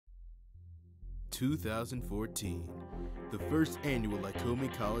2014, the first annual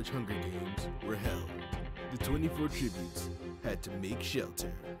Lycoming College Hunger Games were held. The 24 tributes had to make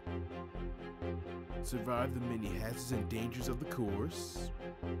shelter, survive the many hazards and dangers of the course,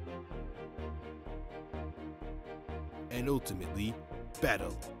 and ultimately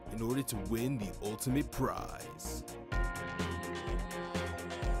battle in order to win the ultimate prize.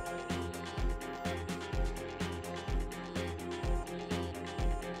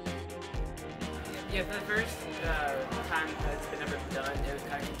 Yeah, for the first time that it's been ever done, it was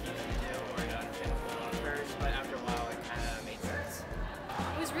kind of confusing to do or to understand at first, but after a while it kind of made sense.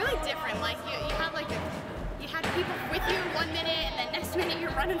 It was really different. Like you had people with you 1 minute, and then next minute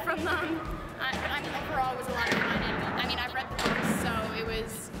you're running from them. But I mean, overall, it was a lot of fun. And I mean, I read the books, so it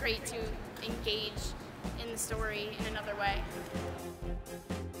was great to engage in the story in another way.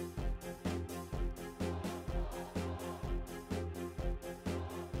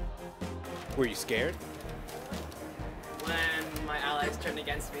 Were you scared? When my allies turned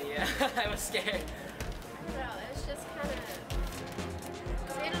against me, yeah, I was scared. I don't know, it was just kind of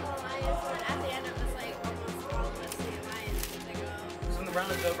being an alliance, but at the end it was like almost all of us the alliance to go. So when the round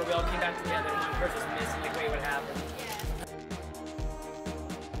was over, we all came back together, and one person was missing, like, wait, what happened?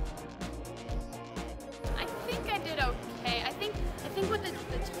 I think I did okay. I think with the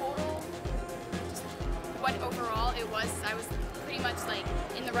total, just what overall it was, I was pretty much like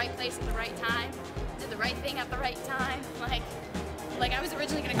in the right place at the right time, did the right thing at the right time. Like I was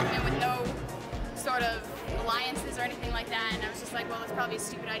originally going to come in with no sort of alliances or anything like that, and I was just like, well, that's probably a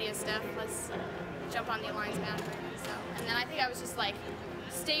stupid idea, Steph. Let's jump on the alliance bandwagon. So, and then I think I was just like,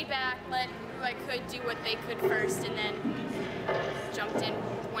 stayed back, let who I could do what they could first, and then jumped in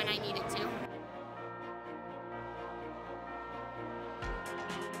when I needed to.